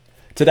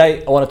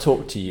Today, I want to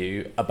talk to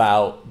you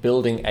about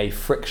building a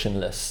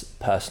frictionless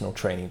personal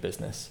training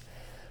business.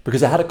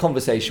 Because I had a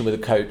conversation with a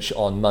coach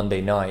on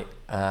Monday night,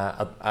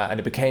 and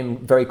it became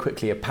very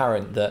quickly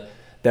apparent that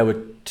there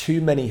were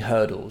too many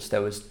hurdles,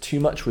 there was too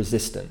much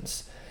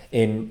resistance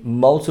in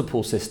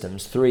multiple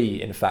systems,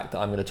 3 in fact that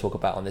I'm going to talk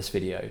about on this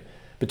video,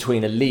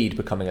 between a lead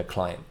becoming a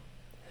client.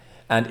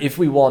 And if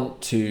we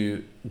want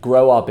to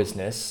grow our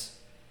business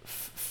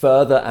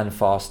further and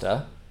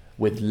faster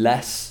with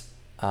less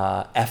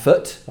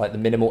effort, like the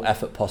minimal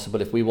effort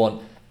possible, if we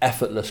want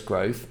effortless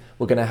growth,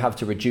 we're going to have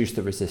to reduce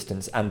the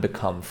resistance and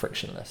become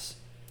frictionless.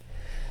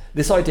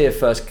 This idea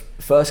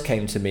first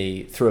came to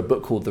me through a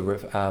book called The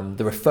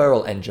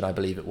Referral Engine, I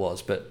believe it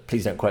was, but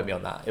please don't quote me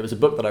on that. It was a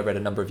book that I read a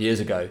number of years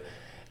ago,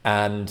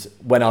 and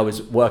when I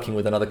was working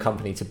with another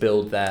company to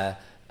build their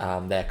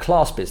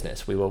class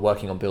business, we were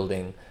working on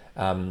building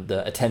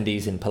the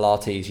attendees in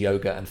Pilates,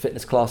 yoga, and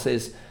fitness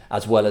classes,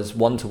 as well as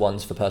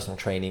one-to-ones for personal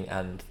training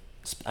and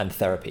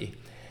therapy.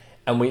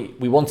 And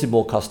we wanted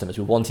more customers,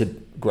 we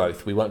wanted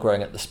growth, we weren't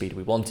growing at the speed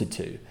we wanted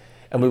to.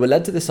 And we were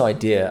led to this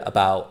idea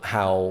about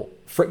how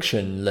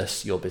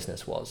frictionless your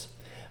business was.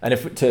 And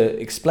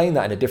to explain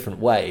that in a different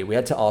way, we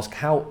had to ask,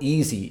 how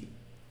easy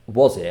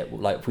was it?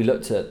 Like if we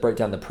broke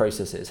down the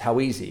processes, how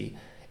easy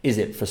is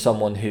it for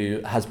someone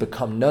who has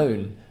become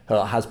known,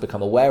 or has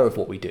become aware of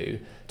what we do,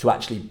 to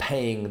actually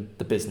paying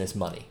the business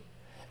money,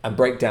 and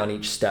break down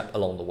each step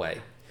along the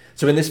way.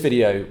 So in this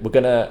video, we're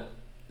going to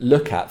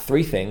look at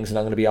 3 things, and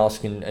I'm going to be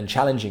asking and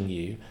challenging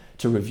you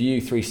to review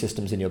 3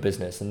 systems in your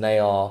business, and they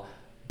are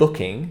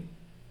booking,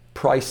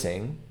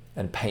 pricing,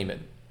 and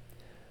payment.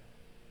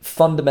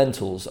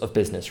 Fundamentals of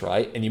business,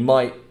 right? And you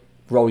might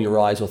roll your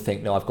eyes or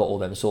think, no, I've got all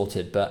them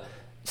sorted, but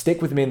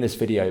stick with me in this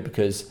video,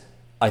 because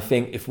I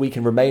think if we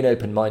can remain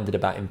open-minded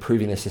about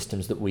improving the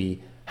systems that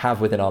we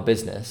have within our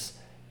business,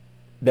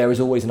 there is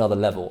always another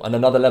level, and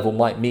another level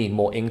might mean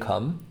more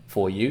income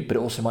for you, but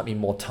it also might mean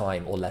more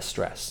time or less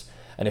stress.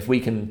 And if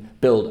we can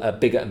build a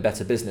bigger and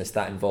better business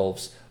that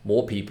involves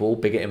more people,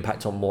 bigger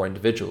impact on more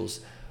individuals,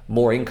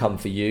 more income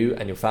for you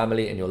and your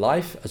family and your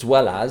life, as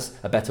well as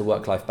a better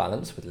work-life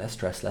balance with less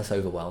stress, less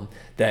overwhelm,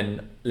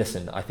 then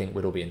listen, I think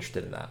we'd all be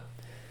interested in that.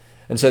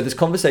 And so this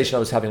conversation I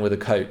was having with a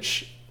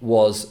coach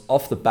was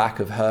off the back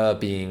of her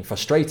being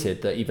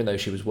frustrated that even though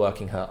she was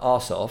working her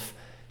arse off,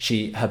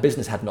 her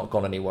business had not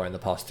gone anywhere in the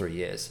past 3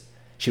 years.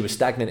 She was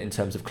stagnant in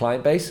terms of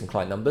client base and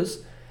client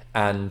numbers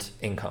and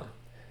income.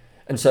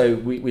 And so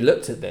we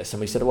looked at this and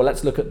we said, well,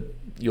 let's look at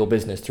your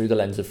business through the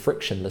lens of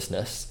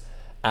frictionlessness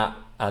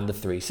and the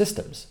 3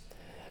 systems.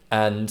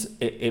 And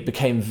it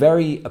became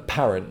very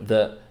apparent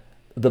that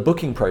the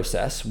booking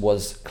process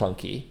was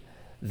clunky.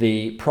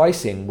 The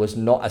pricing was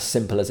not as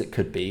simple as it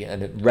could be,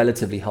 and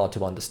relatively hard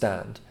to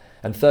understand.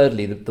 And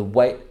thirdly, the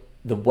way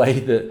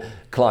that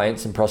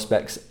clients and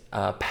prospects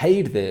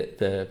paid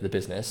the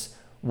business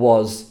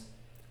was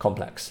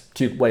complex,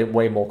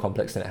 way more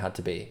complex than it had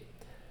to be.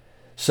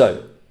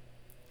 So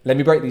let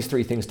me break these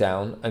 3 things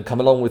down and come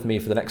along with me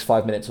for the next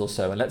 5 minutes or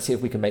so, and let's see if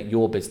we can make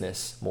your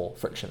business more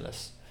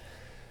frictionless.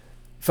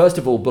 First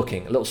of all,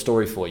 booking. A little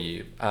story for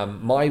you.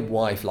 My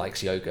wife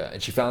likes yoga,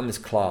 and she found this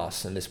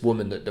class and this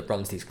woman that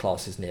runs these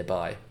classes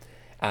nearby,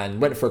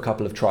 and went for a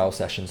couple of trial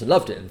sessions and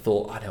loved it and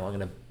thought, I know, I'm going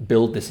to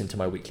build this into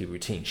my weekly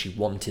routine. She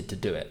wanted to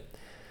do it.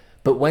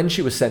 But when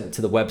she was sent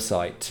to the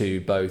website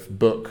to both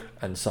book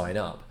and sign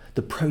up,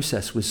 the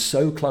process was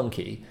so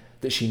clunky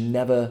that she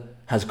never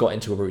has got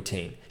into a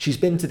routine. She's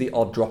been to the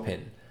odd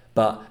drop-in,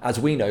 but as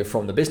we know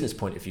from the business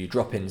point of view,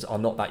 drop-ins are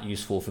not that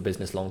useful for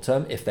business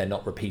long-term if they're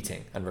not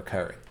repeating and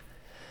recurring.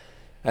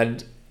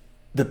 And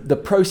the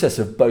process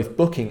of both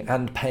booking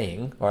and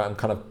paying, or I'm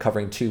kind of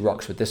covering 2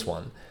 rocks with this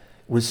one,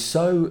 was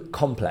so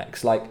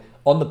complex. Like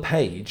on the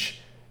page,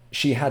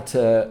 she had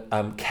to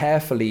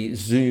carefully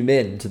zoom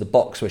in to the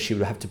box where she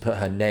would have to put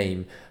her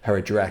name, her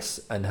address,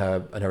 and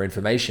her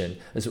information,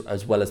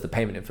 as well as the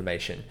payment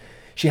information.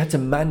 She had to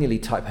manually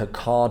type her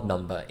card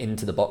number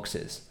into the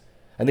boxes.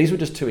 And these were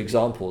just 2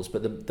 examples,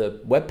 but the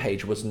web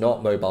page was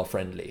not mobile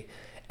friendly,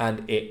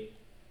 and it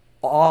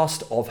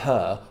asked of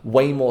her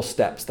way more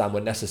steps than were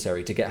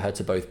necessary to get her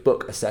to both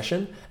book a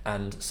session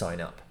and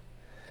sign up.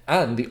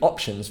 And the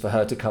options for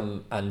her to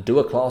come and do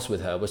a class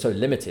with her were so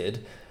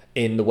limited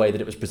in the way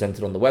that it was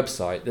presented on the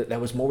website that there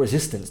was more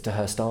resistance to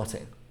her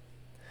starting.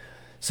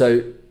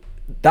 So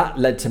that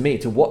led to me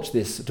to watch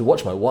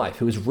my wife,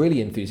 who was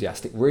really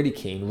enthusiastic, really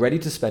keen, ready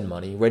to spend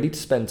money, ready to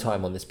spend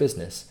time on this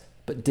business,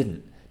 but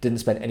didn't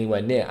spend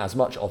anywhere near as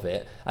much of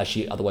it as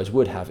she otherwise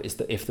would have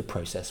if the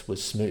process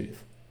was smooth.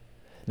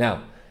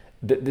 Now,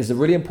 there's a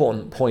really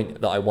important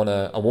point that I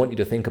want you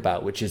to think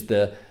about, which is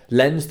the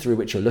lens through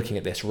which you're looking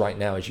at this right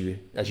now as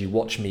you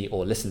watch me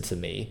or listen to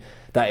me.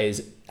 That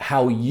is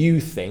how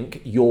you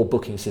think your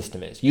booking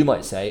system is. You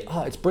might say,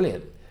 oh, it's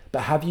brilliant.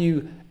 But have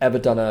you ever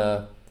done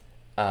a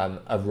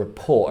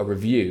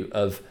review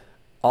of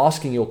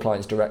asking your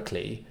clients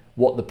directly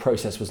what the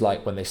process was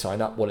like when they sign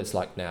up, what it's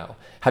like now?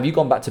 Have you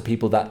gone back to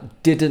people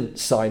that didn't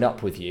sign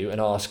up with you and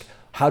ask,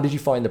 how did you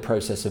find the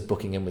process of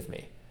booking in with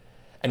me?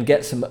 and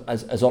get some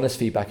as honest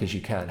feedback as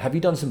you can. Have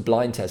you done some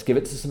blind tests? Give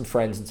it to some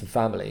friends and some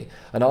family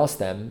and ask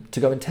them to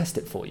go and test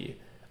it for you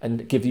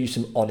and give you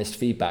some honest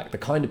feedback, the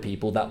kind of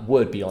people that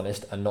would be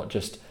honest and not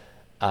just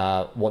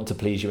want to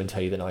please you and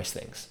tell you the nice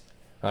things,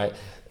 right?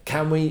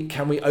 Can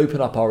we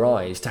open up our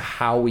eyes to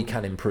how we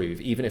can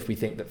improve, even if we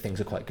think that things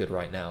are quite good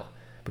right now?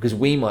 Because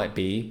we might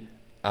be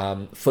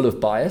full of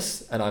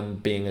bias, and I'm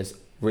being as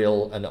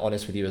real and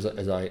honest with you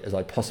as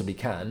I possibly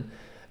can,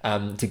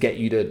 to get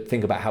you to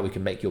think about how we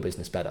can make your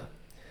business better.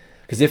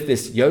 Because if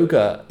this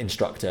yoga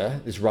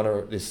instructor,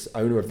 this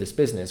owner of this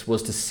business,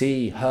 was to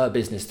see her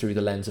business through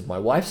the lens of my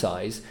wife's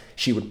eyes,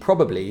 she would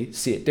probably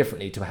see it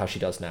differently to how she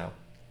does now.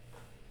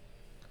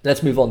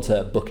 Let's move on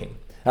to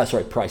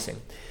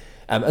pricing.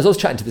 As I was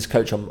chatting to this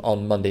coach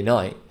on Monday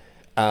night,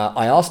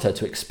 I asked her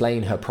to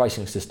explain her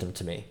pricing system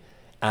to me.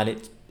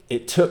 And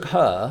it took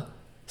her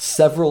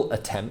several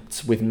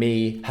attempts with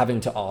me having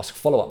to ask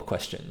follow-up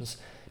questions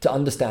to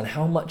understand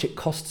how much it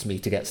costs me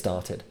to get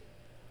started.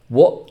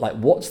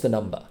 What's the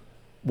number?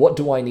 What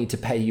do I need to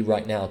pay you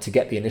right now to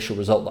get the initial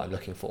result that I'm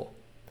looking for?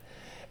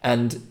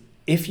 And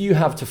if you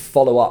have to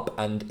follow up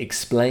and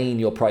explain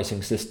your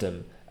pricing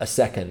system a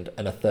second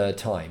and a third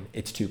time,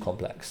 it's too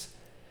complex.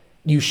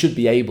 You should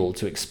be able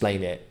to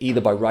explain it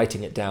either by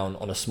writing it down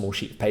on a small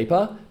sheet of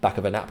paper, back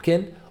of a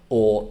napkin,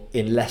 or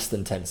in less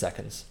than 10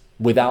 seconds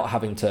without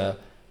having to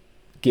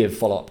give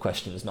follow-up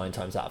questions 9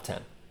 times out of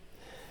 10.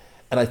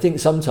 And I think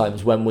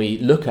sometimes when we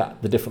look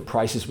at the different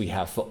prices we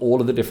have for all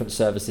of the different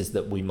services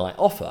that we might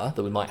offer,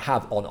 that we might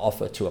have on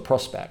offer to a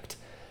prospect,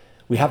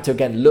 we have to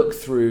again look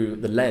through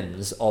the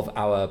lens of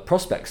our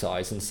prospect's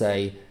eyes and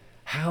say,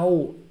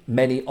 how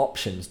many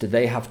options do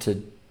they have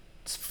to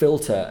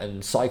filter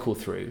and cycle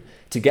through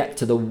to get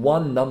to the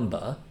one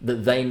number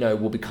that they know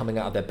will be coming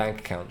out of their bank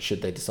account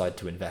should they decide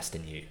to invest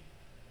in you,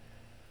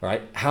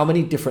 right? How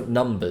many different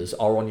numbers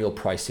are on your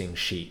pricing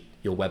sheet,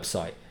 your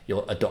website,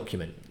 a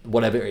document,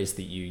 whatever it is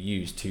that you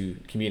use to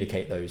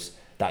communicate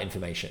that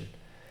information?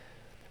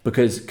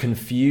 Because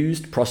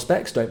confused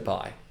prospects don't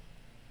buy.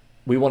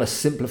 We want to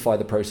simplify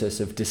the process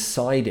of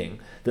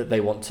deciding that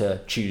they want to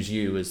choose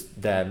you as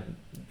their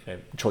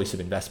choice of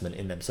investment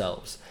in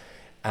themselves.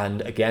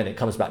 And again, it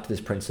comes back to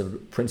this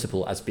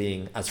principle as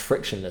being as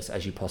frictionless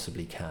as you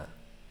possibly can.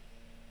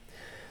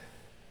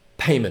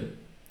 Payment,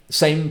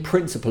 same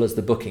principle as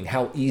the booking.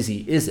 How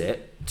easy is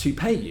it to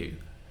pay you?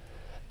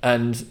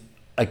 And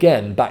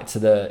again, back to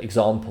the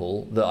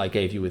example that I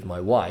gave you with my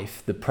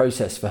wife, the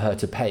process for her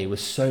to pay was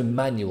so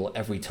manual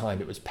every time,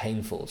 it was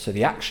painful. So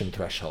the action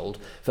threshold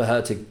for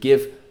her to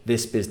give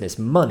this business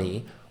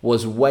money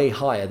was way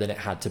higher than it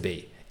had to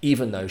be,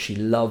 even though she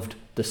loved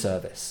the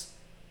service.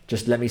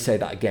 Just let me say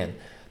that again.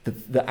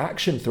 The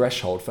action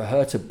threshold for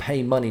her to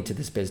pay money to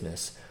this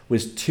business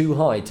was too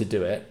high to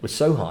do it, was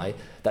so high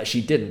that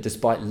she didn't,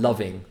 despite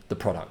loving the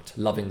product,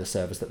 loving the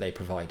service that they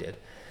provided.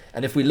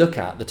 And if we look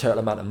at the total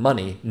amount of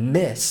money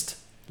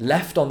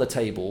left on the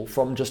table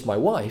from just my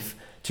wife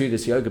to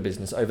this yoga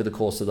business over the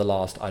course of the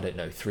last,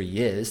 3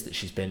 years that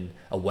she's been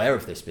aware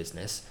of this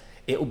business,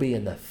 it will be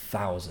in the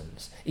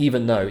thousands,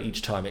 even though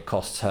each time it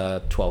costs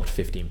her 12 to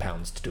 15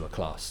 pounds to do a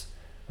class,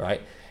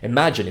 right?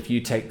 Imagine if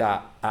you take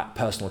that at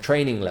personal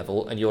training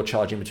level and you're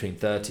charging between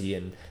 30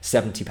 and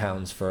 70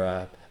 pounds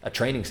for a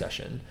training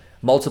session,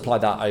 multiply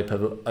that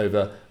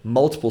over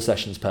multiple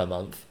sessions per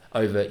month,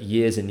 over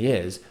years and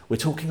years, we're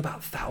talking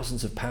about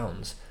thousands of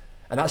pounds.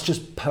 And that's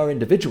just per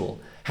individual.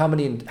 How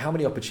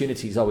many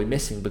opportunities are we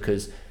missing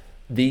because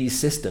these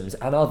systems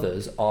and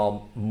others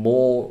are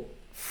more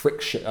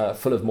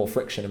full of more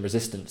friction and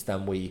resistance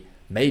than we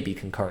maybe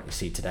can currently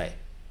see today?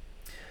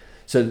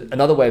 So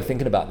another way of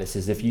thinking about this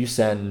is if you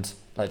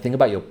think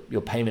about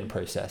your payment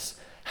process.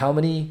 How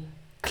many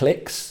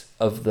clicks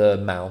of the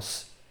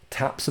mouse,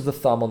 taps of the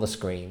thumb on the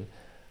screen,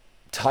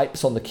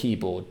 types on the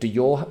keyboard do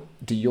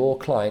your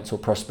clients or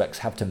prospects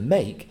have to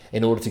make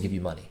in order to give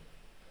you money?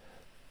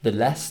 The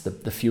less,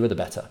 the fewer, the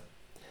better.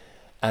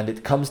 And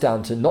it comes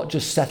down to not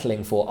just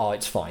settling for,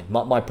 it's fine,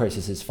 my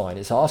process is fine.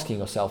 It's asking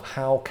yourself,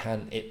 how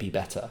can it be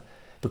better?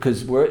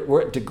 Because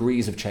we're at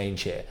degrees of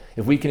change here.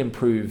 If we can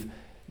improve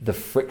the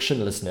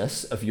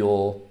frictionlessness of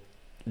your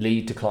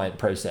lead to client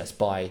process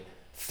by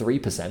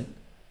 3%,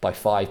 by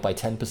 5%, by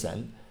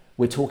 10%,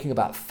 we're talking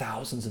about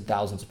thousands and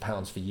thousands of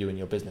pounds for you and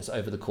your business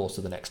over the course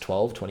of the next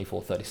 12,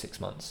 24, 36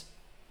 months.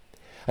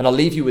 And I'll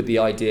leave you with the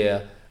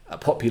idea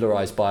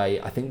popularized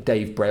by, I think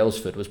Dave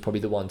Brailsford was probably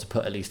the one to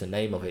put at least a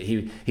name of it.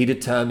 He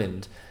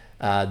determined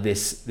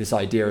this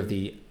idea of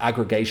the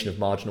aggregation of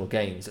marginal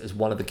gains as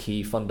one of the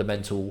key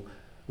fundamental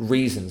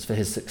reasons for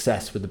his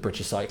success with the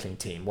British cycling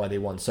team, why they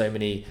won so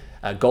many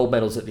gold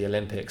medals at the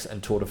Olympics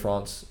and Tour de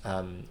France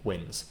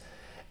wins.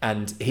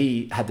 And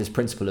he had this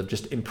principle of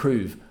just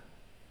improve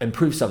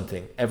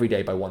something every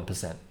day by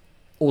 1%.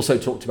 Also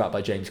talked about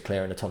by James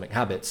Clear in Atomic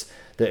Habits,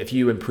 that if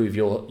you improve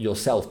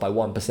yourself by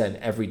 1%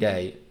 every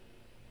day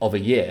of a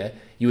year,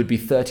 you would be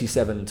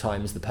 37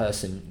 times the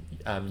person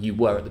you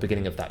were at the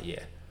beginning of that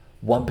year.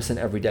 1%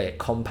 every day, it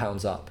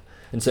compounds up.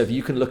 And so if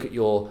you can look at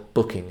your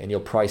booking and your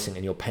pricing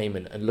and your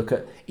payment and look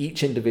at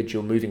each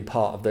individual moving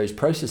part of those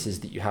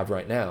processes that you have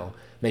right now,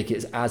 make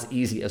it as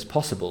easy as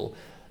possible,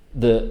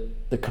 the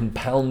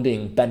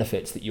compounding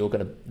benefits that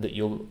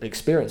you'll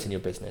experience in your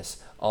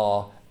business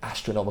are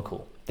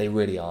astronomical. They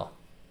really are.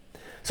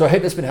 So I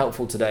hope that's been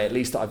helpful today. At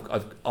least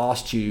I've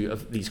asked you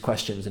of these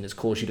questions and it's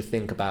caused you to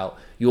think about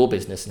your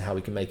business and how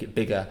we can make it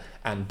bigger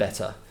and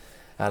better.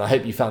 And I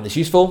hope you found this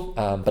useful,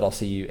 but I'll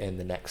see you in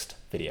the next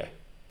video.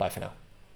 Bye for now.